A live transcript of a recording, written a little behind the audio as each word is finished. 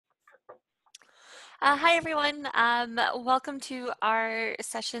Hi, everyone. Welcome to our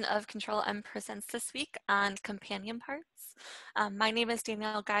session of Control+M Presents this week on companion parts. My name is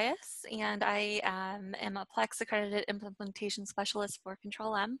Danielle Gaius, and I am a Plex accredited implementation specialist for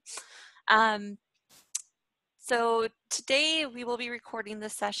Control+M. So today we will be recording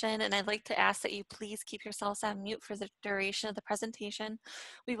this session, and I'd like to ask that you please keep yourselves on mute for the duration of the presentation.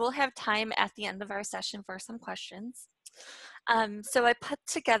 We will have time at the end of our session for some questions. So I put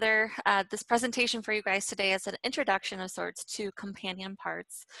together this presentation for you guys today as an introduction of sorts to companion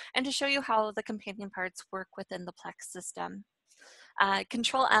parts and to show you how the companion parts work within the Plex system.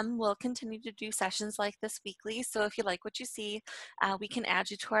 Control+M will continue to do sessions like this weekly, so if you like what you see, we can add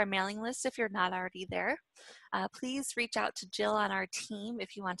you to our mailing list if you're not already there. Please reach out to Jill on our team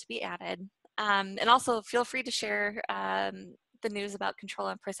if you want to be added. And also feel free to share the news about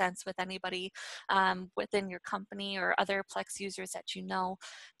Control+M Presents with anybody within your company or other Plex users that you know.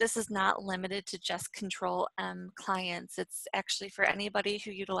 This is not limited to just Control+M clients. It's actually for anybody who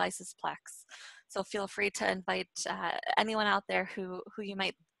utilizes Plex. So feel free to invite anyone out there who you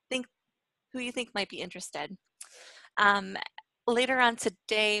think might be interested. Later on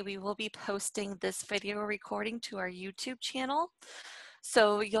today, we will be posting this video recording to our YouTube channel.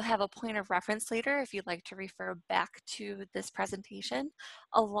 So you'll have a point of reference later if you'd like to refer back to this presentation,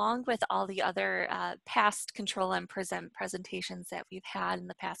 along with all the other past Control+M Present presentations that we've had in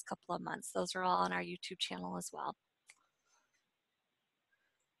the past couple of months. Those are all on our YouTube channel as well.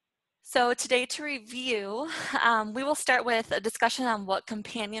 So today to review, we will start with a discussion on what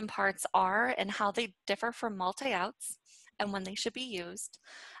companion parts are and how they differ from multi-outs and when they should be used.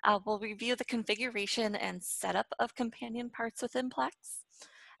 We'll review the configuration and setup of companion parts within Plex.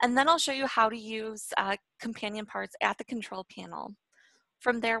 And then I'll show you how to use companion parts at the control panel.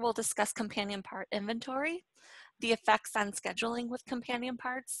 From there, we'll discuss companion part inventory, the effects on scheduling with companion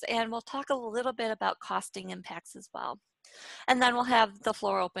parts, and we'll talk a little bit about costing impacts as well. And then we'll have the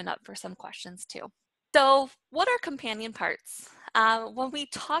floor open up for some questions too. So what are companion parts? When we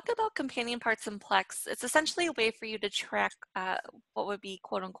talk about companion parts in Plex, it's essentially a way for you to track what would be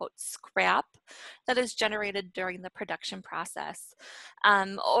quote unquote scrap that is generated during the production process.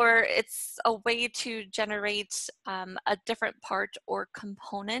 Or it's a way to generate a different part or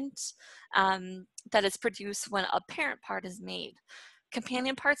component that is produced when a parent part is made.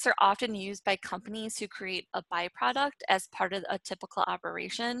 Companion parts are often used by companies who create a byproduct as part of a typical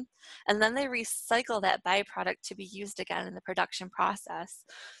operation, and then they recycle that byproduct to be used again in the production process.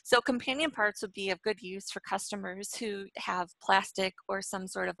 So companion parts would be of good use for customers who have plastic or some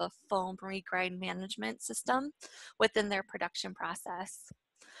sort of a foam regrind management system within their production process.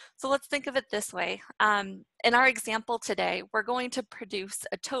 So let's think of it this way. In our example today, we're going to produce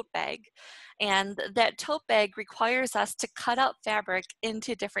a tote bag, and that tote bag requires us to cut out fabric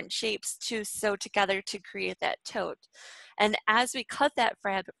into different shapes to sew together to create that tote. And as we cut that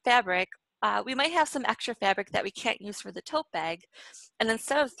fabric, we might have some extra fabric that we can't use for the tote bag. And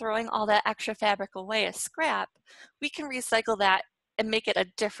instead of throwing all that extra fabric away as scrap, we can recycle that and make it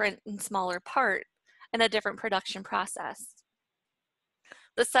a different and smaller part in a different production process.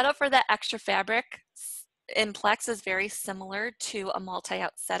 The setup for that extra fabric in Plex is very similar to a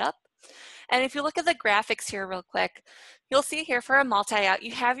multi-out setup. And if you look at the graphics here real quick, you'll see here for a multi-out,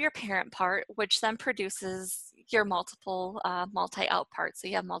 you have your parent part, which then produces your multiple multi-out parts. So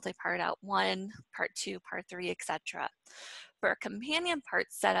you have multi-part out 1, part 2, part 3, etc. For a companion part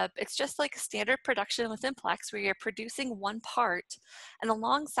setup, it's just like standard production within Plex where you're producing one part, and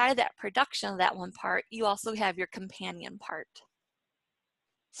alongside that production of that one part, you also have your companion part.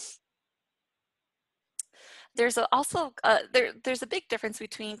 There's also there's a big difference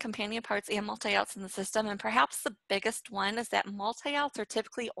between companion parts and multi-outs in the system, and perhaps the biggest one is that multi-outs are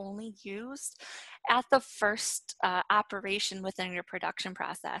typically only used at the first operation within your production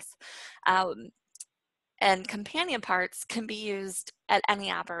process. And companion parts can be used at any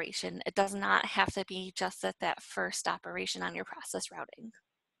operation. It does not have to be just at that first operation on your process routing.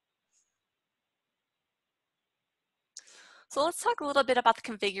 So let's talk a little bit about the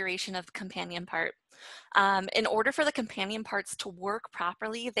configuration of the companion part. In order for the companion parts to work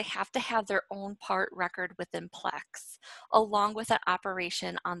properly, they have to have their own part record within Plex, along with an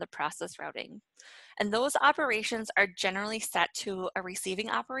operation on the process routing. And those operations are generally set to a receiving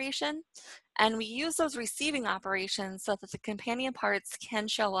operation, and we use those receiving operations so that the companion parts can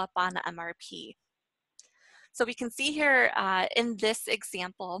show up on the MRP. So we can see here in this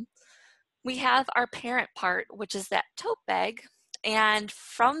example, we have our parent part, which is that tote bag. And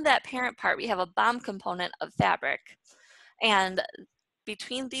from that parent part, we have a BOM component of fabric. And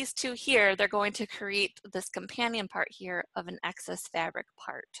between these two here, they're going to create this companion part here of an excess fabric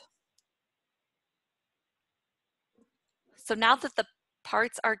part. So now that the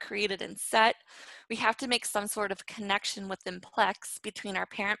parts are created and set, we have to make some sort of connection within Plex between our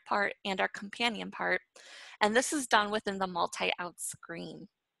parent part and our companion part, and this is done within the multi-out screen.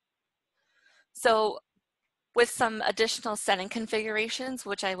 So with some additional setting configurations,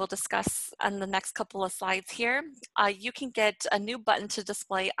 which I will discuss on the next couple of slides here, you can get a new button to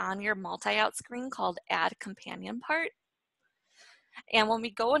display on your multi-out screen called Add Companion Part. And when we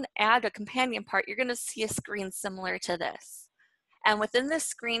go and add a companion part, you're going to see a screen similar to this. And within this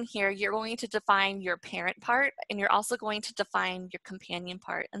screen here, you're going to define your parent part, and you're also going to define your companion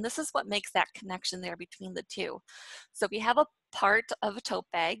part. And this is what makes that connection there between the two. So we have a part of a tote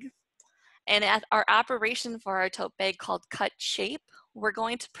bag, and at our operation for our tote bag called cut shape, we're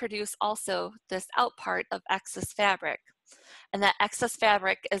going to produce also this out part of excess fabric. And that excess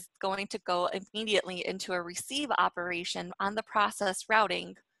fabric is going to go immediately into a receive operation on the process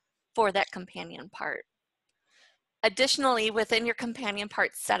routing for that companion part. Additionally, within your companion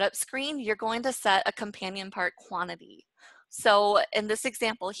part setup screen, you're going to set a companion part quantity. So in this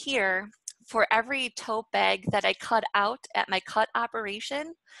example here, for every tote bag that I cut out at my cut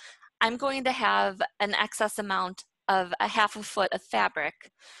operation, I'm going to have an excess amount of a half a foot of fabric.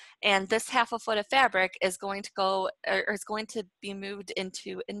 And this half a foot of fabric is going to go, or is going to be moved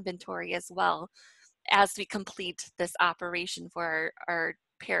into inventory as well as we complete this operation for our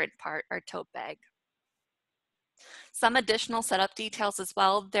parent part, our tote bag. Some additional setup details as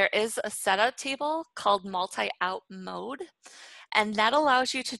well. There is a setup table called multi-out mode, and that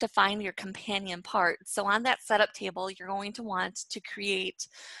allows you to define your companion part. So on that setup table, you're going to want to create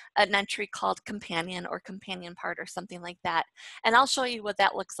an entry called companion or companion part or something like that. And I'll show you what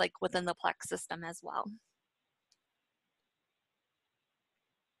that looks like within the Plex system as well.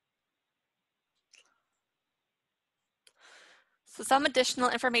 So some additional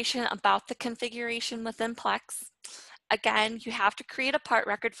information about the configuration within Plex. Again, you have to create a part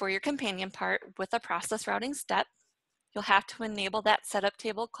record for your companion part with a process routing step. You'll have to enable that setup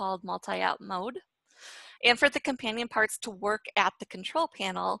table called multi-out mode. And for the companion parts to work at the control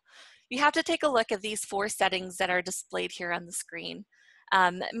panel, you have to take a look at these 4 settings that are displayed here on the screen,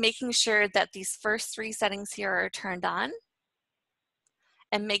 making sure that these first 3 settings here are turned on,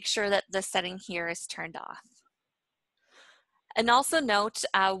 and make sure that this setting here is turned off. And also note,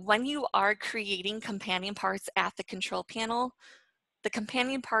 when you are creating companion parts at the control panel, the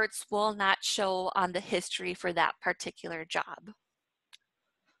companion parts will not show on the history for that particular job.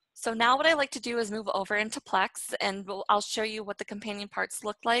 So now what I like to do is move over into Plex, and I'll show you what the companion parts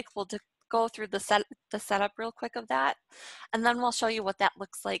look like. We'll go through the setup real quick of that, and then we'll show you what that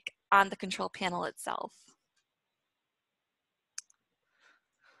looks like on the control panel itself.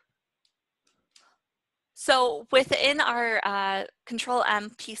 So within our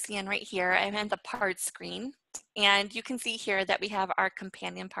Control+M PCN right here, I'm in the parts screen, and you can see here that we have our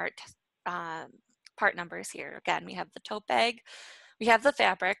companion part numbers here. Again, we have the tote bag, we have the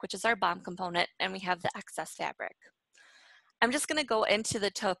fabric, which is our BOM component, and we have the excess fabric. I'm just gonna go into the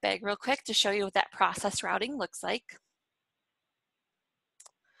tote bag real quick to show you what that process routing looks like.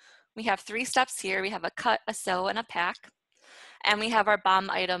 We have 3 steps here. We have a cut, a sew, and a pack, and we have our BOM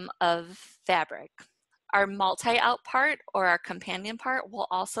item of fabric. Our multi-out part or our companion part will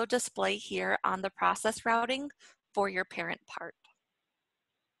also display here on the process routing for your parent part.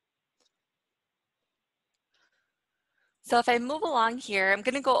 So if I move along here, I'm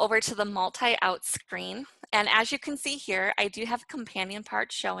going to go over to the multi-out screen. And as you can see here, I do have a companion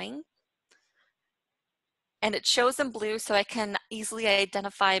part showing. And it shows in blue so I can easily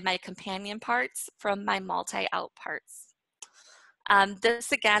identify my companion parts from my multi-out parts.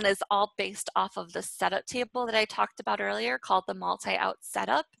 This again is all based off of the setup table that I talked about earlier called the multi-out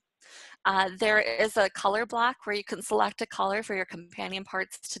setup. There is a color block where you can select a color for your companion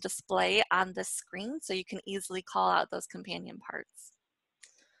parts to display on this screen so you can easily call out those companion parts.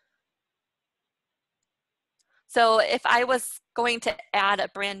 So if I was going to add a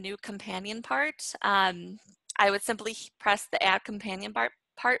brand new companion part, I would simply press the Add Companion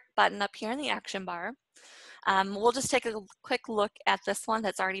Part button up here in the action bar. We'll just take a quick look at this one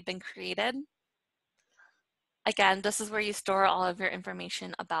that's already been created. Again, this is where you store all of your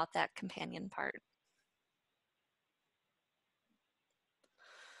information about that companion part.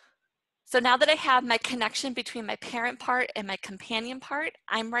 So now that I have my connection between my parent part and my companion part,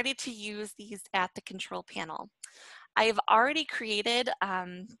 I'm ready to use these at the control panel. I've already created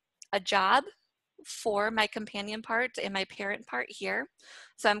a job for my companion part and my parent part here.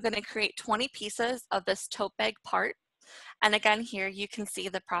 So I'm going to create 20 pieces of this tote bag part. And again, here you can see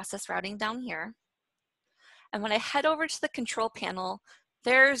the process routing down here. And when I head over to the control panel,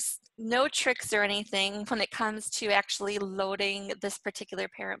 There's no tricks or anything when it comes to actually loading this particular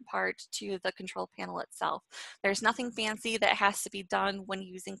parent part to the control panel itself. There's nothing fancy that has to be done when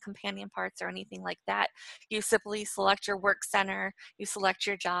using companion parts or anything like that. You simply select your work center, you select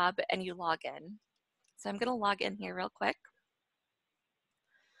your job, and you log in. So I'm going to log in here real quick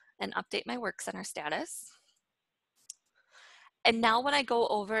and update my work center status. And now when I go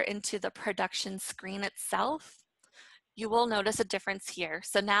over into the production screen itself, you will notice a difference here.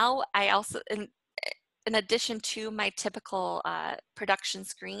 So now I also, in addition to my typical production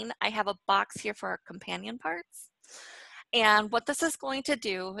screen, I have a box here for our companion parts. And what this is going to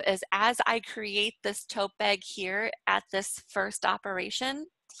do is as I create this tote bag here at this first operation,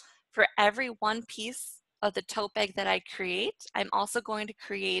 for every one piece of the tote bag that I create, I'm also going to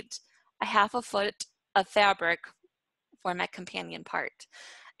create a 1/2 foot of fabric for my companion part.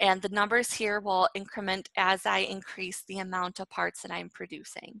 And the numbers here will increment as I increase the amount of parts that I'm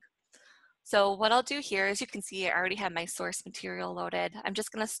producing. So what I'll do here, as you can see, I already have my source material loaded. I'm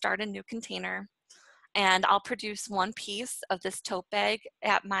just going to start a new container, and I'll produce one piece of this tote bag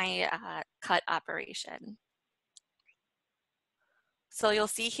at my cut operation. So you'll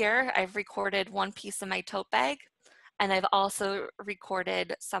see here, I've recorded one piece of my tote bag, and I've also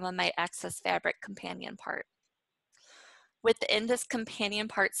recorded some of my excess fabric companion part. Within this companion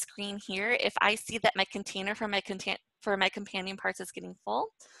part screen here, if I see that my container for my companion parts is getting full,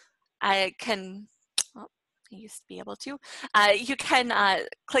 I can, oh, I used to be able to, you can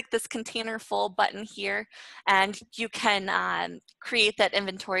click this container full button here, and you can create that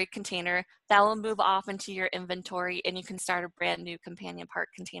inventory container. That will move off into your inventory, and you can start a brand new companion part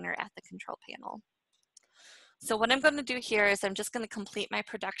container at the control panel. So what I'm going to do here is I'm just going to complete my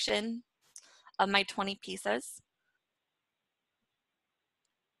production of my 20 pieces.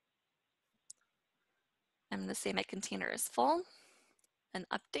 I'm going to say my container is full and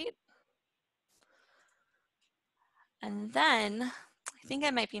update. And then I think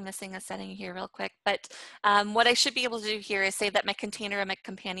I might be missing a setting here real quick, but what I should be able to do here is say that my container and my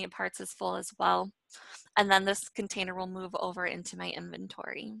companion parts is full as well. And then this container will move over into my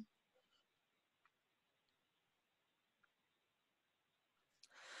inventory.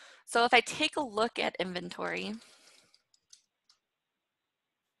 So if I take a look at inventory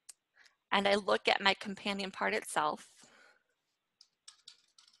and I look at my companion part itself,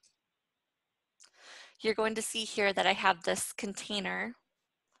 you're going to see here that I have this container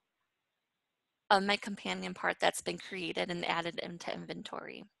of my companion part that's been created and added into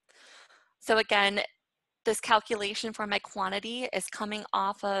inventory. So again, this calculation for my quantity is coming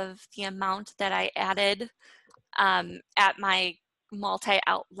off of the amount that I added at my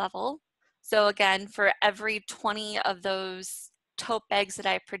multi-out level. So again, for every 20 of those tote bags that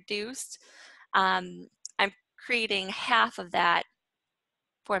I produced, I'm creating half of that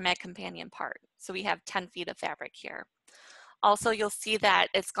for my companion part. So we have 10 feet of fabric here. Also, you'll see that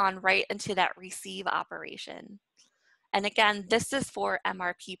it's gone right into that receive operation. And again, this is for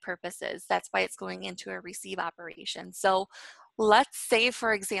MRP purposes. That's why it's going into a receive operation. So let's say,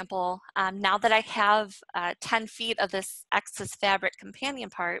 for example, now that I have 10 feet of this excess fabric companion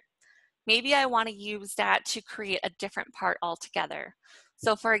part, maybe I want to use that to create a different part altogether.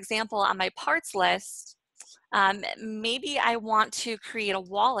 So for example, on my parts list, maybe I want to create a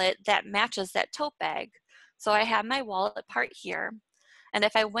wallet that matches that tote bag. So I have my wallet part here. And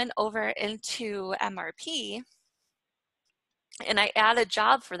if I went over into MRP, and I add a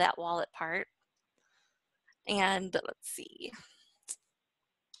job for that wallet part, and let's see.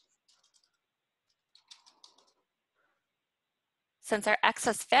 Since our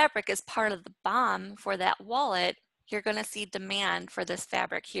excess fabric is part of the BOM for that wallet, you're going to see demand for this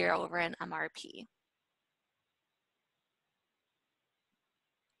fabric here over in MRP.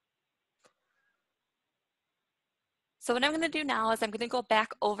 So what I'm going to do now is I'm going to go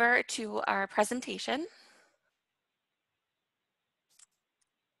back over to our presentation.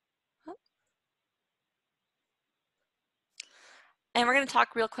 And we're going to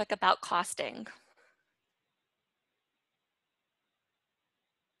talk real quick about costing.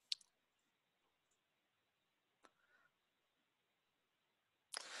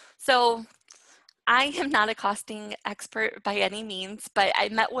 So I am not a costing expert by any means, but I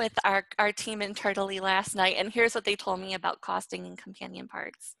met with our team internally last night, and here's what they told me about costing and companion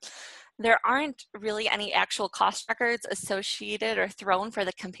parts. There aren't really any actual cost records associated or thrown for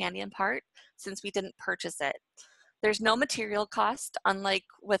the companion part since we didn't purchase it. There's no material cost, unlike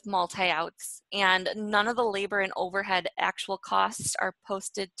with multi-outs, and none of the labor and overhead actual costs are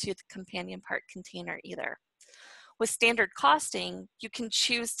posted to the companion part container either. With standard costing, you can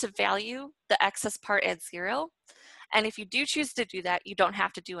choose to value the excess part at 0, And if you do choose to do that, you don't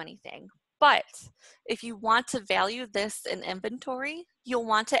have to do anything. But if you want to value this in inventory, you'll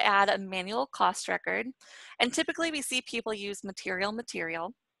want to add a manual cost record. And typically we see people use material.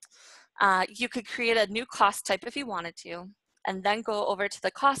 You could create a new cost type if you wanted to, and then go over to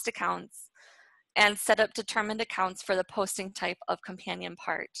the cost accounts and set up determined accounts for the posting type of companion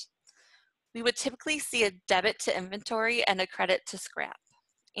part. We would typically see a debit to inventory and a credit to scrap.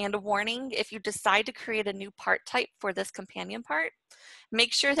 And a warning, if you decide to create a new part type for this companion part,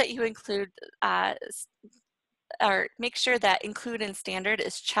 make sure that you include, make sure that include in standard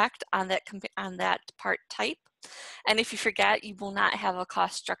is checked on that part type. And if you forget, you will not have a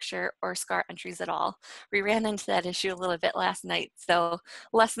cost structure or SCAR entries at all. We ran into that issue a little bit last night, so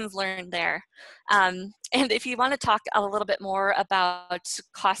lessons learned there. And if you want to talk a little bit more about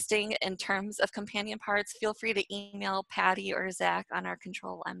costing in terms of companion parts, feel free to email Patty or Zach on our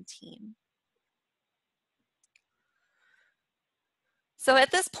Control+M team. So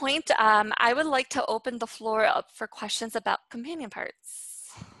at this point, I would like to open the floor up for questions about companion parts.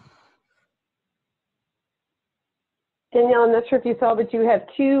 Danielle, I'm not sure if you saw, but you have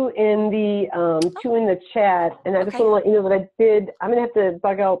two in the chat, and I just want to let you know that I did. I'm gonna have to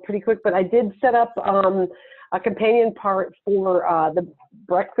bug out pretty quick, but I did set up a companion part for the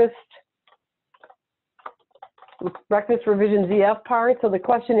breakfast revision ZF part. So the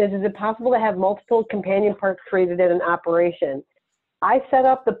question is it possible to have multiple companion parts created in an operation? I set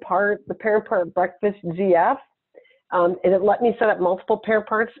up the parent part breakfast ZF. And it let me set up multiple parent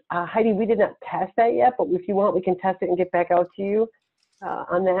parts. Heidi, we did not test that yet, but if you want, we can test it and get back out to you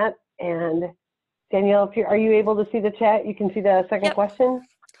on that. And Danielle, are you able to see the chat? You can see the second question?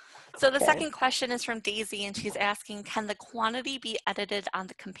 So the second question is from Daisy, and she's asking, can the quantity be edited on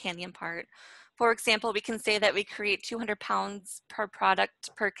the companion part? For example, we can say that we create 200 pounds per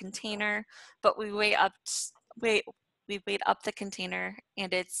product per container, but we weigh up the container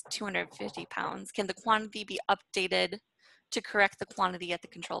and it's 250 pounds. Can the quantity be updated to correct the quantity at the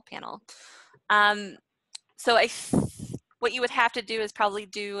control panel? So what you would have to do is probably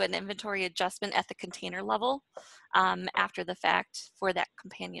do an inventory adjustment at the container level after the fact for that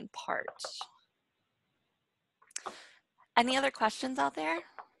companion part. Any other questions out there?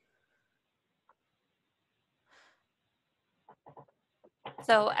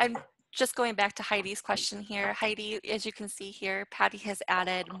 So I'm just going back to Heidi's question here. Heidi, as you can see here, Patty has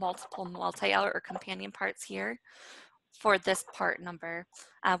added multiple multi-out or companion parts here for this part number.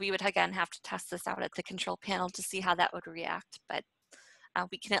 We would again have to test this out at the control panel to see how that would react, but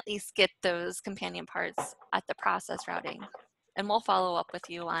we can at least get those companion parts at the process routing. And we'll follow up with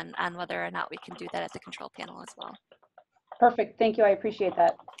you on whether or not we can do that at the control panel as well. Perfect, thank you, I appreciate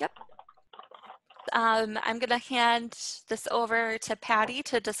that. Yep. I'm going to hand this over to Patty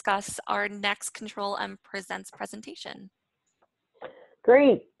to discuss our next Control+M Presents presentation.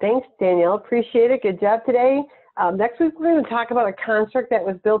 Great, thanks Danielle, appreciate it, good job today. Next week we're going to talk about a construct that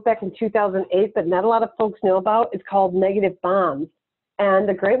was built back in 2008 but not a lot of folks know about. It's called negative bombs. And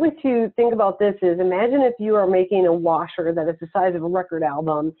the great way to think about this is imagine if you are making a washer that is the size of a record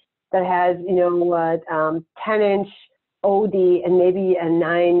album that has, 10-inch OD and maybe a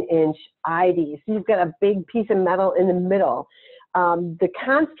 9-inch ID. So you've got a big piece of metal in the middle. The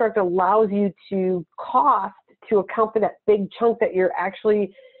construct allows you to cost to account for that big chunk that you're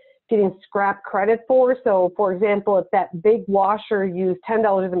actually getting scrap credit for. So for example, if that big washer used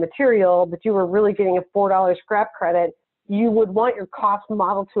 $10 of the material, but you were really getting a $4 scrap credit, you would want your cost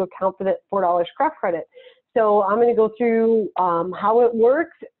model to account for that $4 scrap credit. So I'm going to go through how it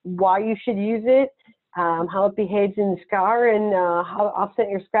works, why you should use it, how it behaves in SCAR, and how to offset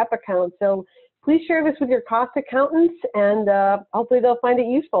your scrap account. So please share this with your cost accountants, and hopefully they'll find it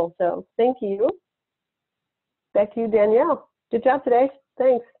useful. So thank you. Back to you, Danielle. Good job today.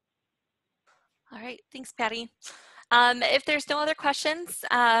 Thanks. All right, thanks, Patty. If there's no other questions,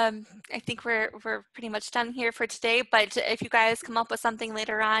 I think we're pretty much done here for today, but if you guys come up with something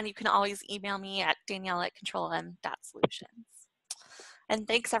later on, you can always email me at danielle@control+m.solutions. And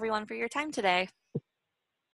thanks everyone for your time today.